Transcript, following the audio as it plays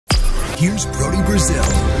here's Brody Brazil.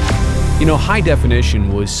 You know, high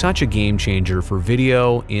definition was such a game changer for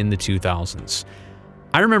video in the 2000s.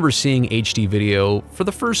 I remember seeing HD video for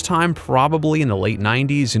the first time probably in the late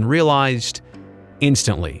 90s and realized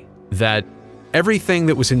instantly that everything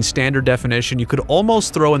that was in standard definition you could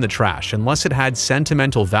almost throw in the trash unless it had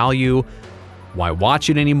sentimental value. Why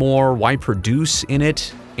watch it anymore? Why produce in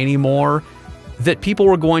it anymore? That people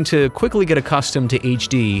were going to quickly get accustomed to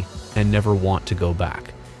HD and never want to go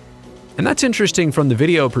back. And that's interesting from the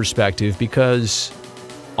video perspective because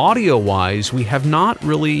audio-wise, we have not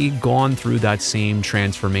really gone through that same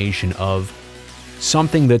transformation of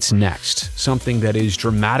something that's next, something that is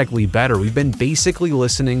dramatically better. We've been basically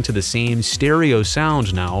listening to the same stereo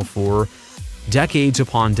sound now for decades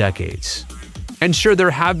upon decades. And sure,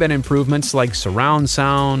 there have been improvements like surround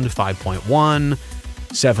sound, 5.1,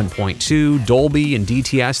 7.2, Dolby, and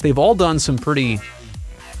DTS. They've all done some pretty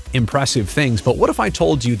impressive things, but what if I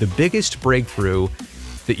told you the biggest breakthrough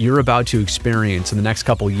that you're about to experience in the next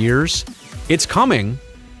couple years? It's coming,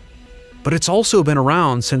 but it's also been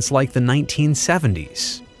around since like the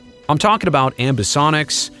 1970s. I'm talking about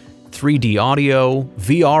Ambisonics, 3D audio,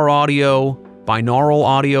 VR audio, binaural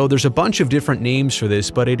audio. There's a bunch of different names for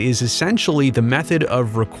this, but it is essentially the method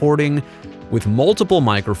of recording with multiple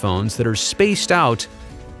microphones that are spaced out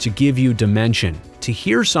to give you dimension, to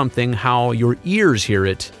hear something how your ears hear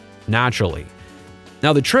it naturally.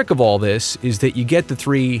 Now, the trick of all this is that you get the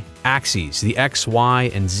three axes, the X,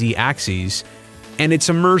 Y, and Z axes, and it's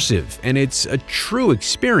immersive, and it's a true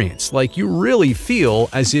experience. Like, you really feel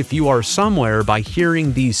as if you are somewhere by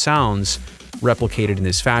hearing these sounds replicated in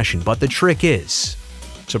this fashion. But the trick is,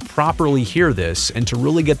 to properly hear this and to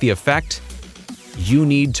really get the effect, you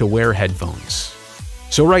need to wear headphones.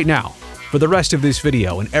 So right now, for the rest of this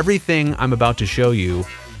video and everything I'm about to show you,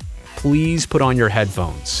 please put on your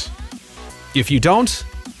headphones. If you don't,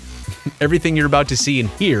 everything you're about to see and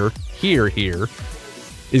hear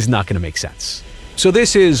is not going to make sense. So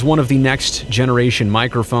this is one of the next generation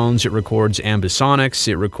microphones. It records Ambisonics,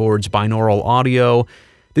 it records binaural audio.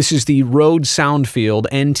 This is the Rode Soundfield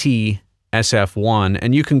NT SF1,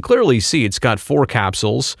 and you can clearly see it's got 4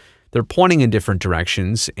 capsules. They're pointing in different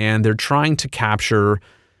directions, and they're trying to capture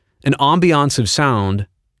an ambiance of sound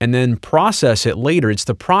and then process it later. It's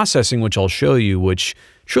the processing, which I'll show you, which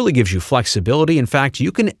truly gives you flexibility. In fact,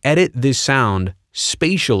 you can edit this sound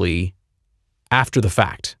spatially after the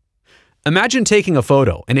fact. Imagine taking a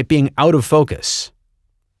photo and it being out of focus,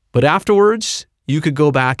 but afterwards, you could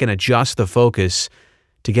go back and adjust the focus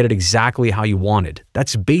to get it exactly how you wanted.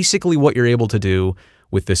 That's basically what you're able to do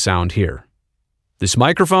with this sound here. This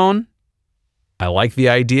microphone, I like the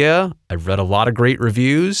idea. I've read a lot of great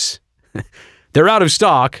reviews. They're out of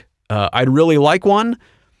stock. I'd really like one,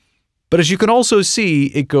 but as you can also see,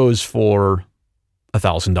 it goes for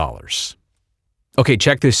 $1,000. Okay,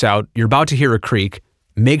 check this out. You're about to hear a creak.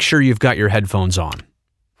 Make sure you've got your headphones on.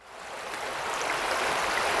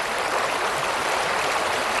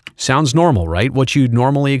 Sounds normal, right? What you'd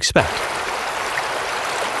normally expect.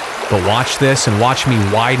 But watch this and watch me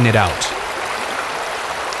widen it out.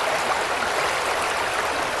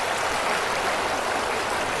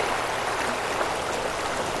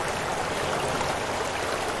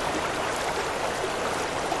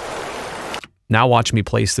 Now watch me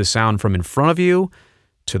place the sound from in front of you,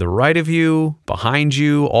 to the right of you, behind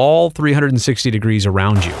you, all 360 degrees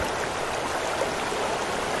around you.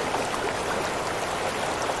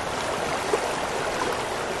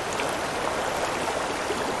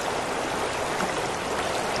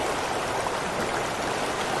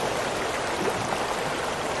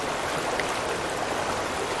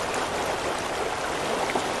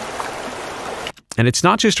 And it's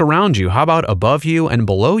not just around you. How about above you and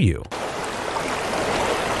below you?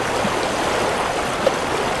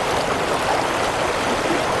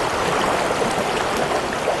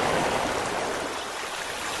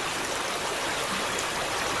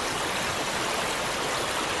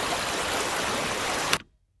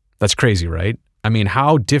 That's crazy, right? I mean,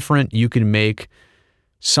 how different you can make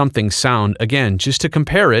something sound. Again, just to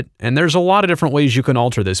compare it, and there's a lot of different ways you can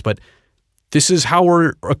alter this, but this is how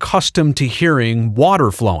we're accustomed to hearing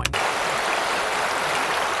water flowing.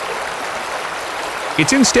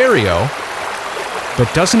 It's in stereo, but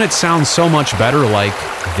doesn't it sound so much better like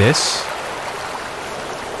this?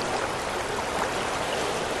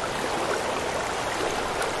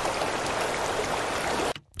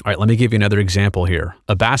 All right, let me give you another example here.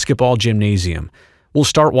 A basketball gymnasium. We'll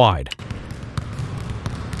start wide.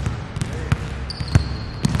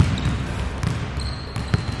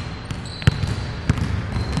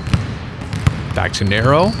 Back to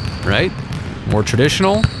narrow, right? More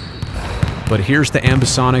traditional. but here's the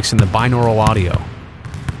Ambisonics and the binaural audio.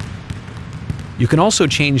 You can also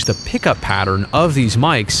change the pickup pattern of these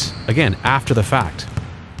mics, again, after the fact.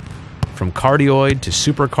 From cardioid to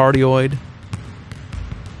supercardioid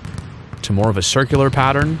to more of a circular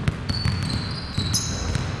pattern.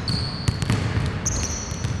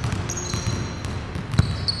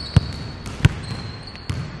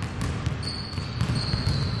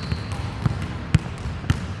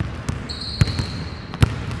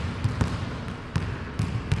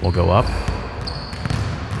 We'll go up.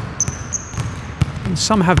 And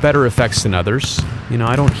some have better effects than others. You know,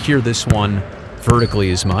 I don't hear this one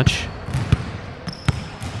vertically as much.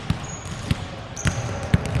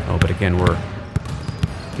 Oh, but again,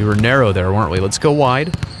 we were narrow there, weren't we? Let's go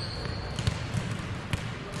wide.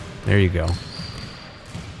 There you go.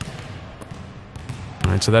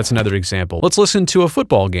 All right, so that's another example. Let's listen to a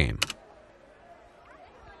football game.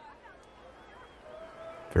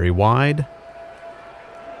 Very wide.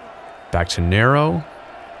 Back to narrow.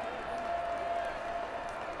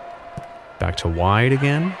 Back to wide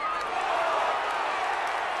again.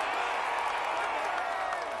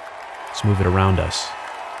 Let's move it around us.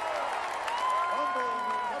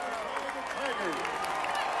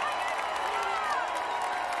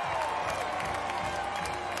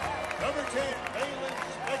 Number 10, Bailey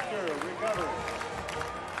Spector recovers.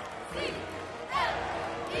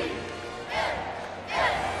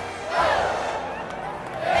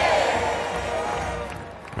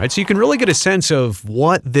 All right, so you can really get a sense of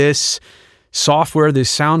what this software, this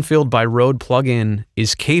Soundfield by Rode plugin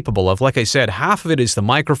is capable of. Like I said, half of it is the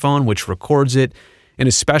microphone, which records it in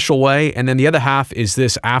a special way, and then the other half is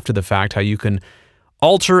this after the fact, how you can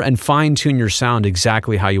alter and fine-tune your sound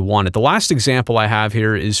exactly how you want it. The last example I have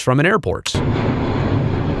here is from an airport.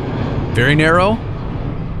 Very narrow,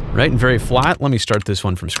 right, and very flat. Let me start this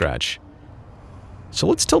one from scratch. So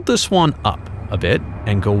let's tilt this one up a bit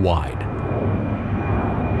and go wide.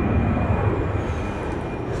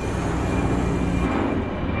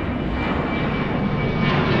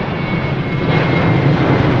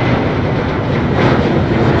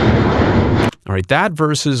 All right, that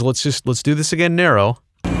versus, let's do this again narrow.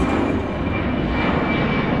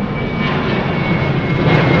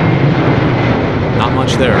 Not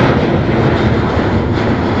much there.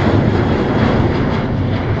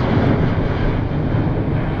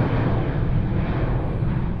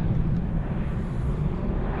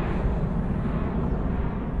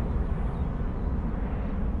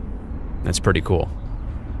 That's pretty cool.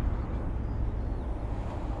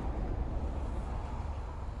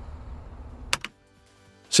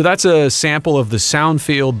 So that's a sample of the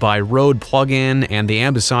Soundfield by Rode plugin and the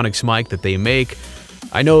Ambisonics mic that they make.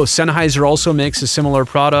 I know Sennheiser also makes a similar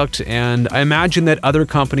product, and I imagine that other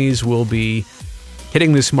companies will be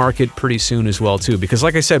hitting this market pretty soon as well too, because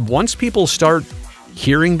like I said, once people start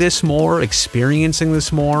hearing this more, experiencing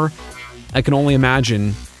this more, I can only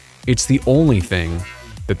imagine it's the only thing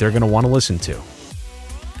that they're going to want to listen to.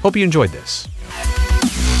 Hope you enjoyed this.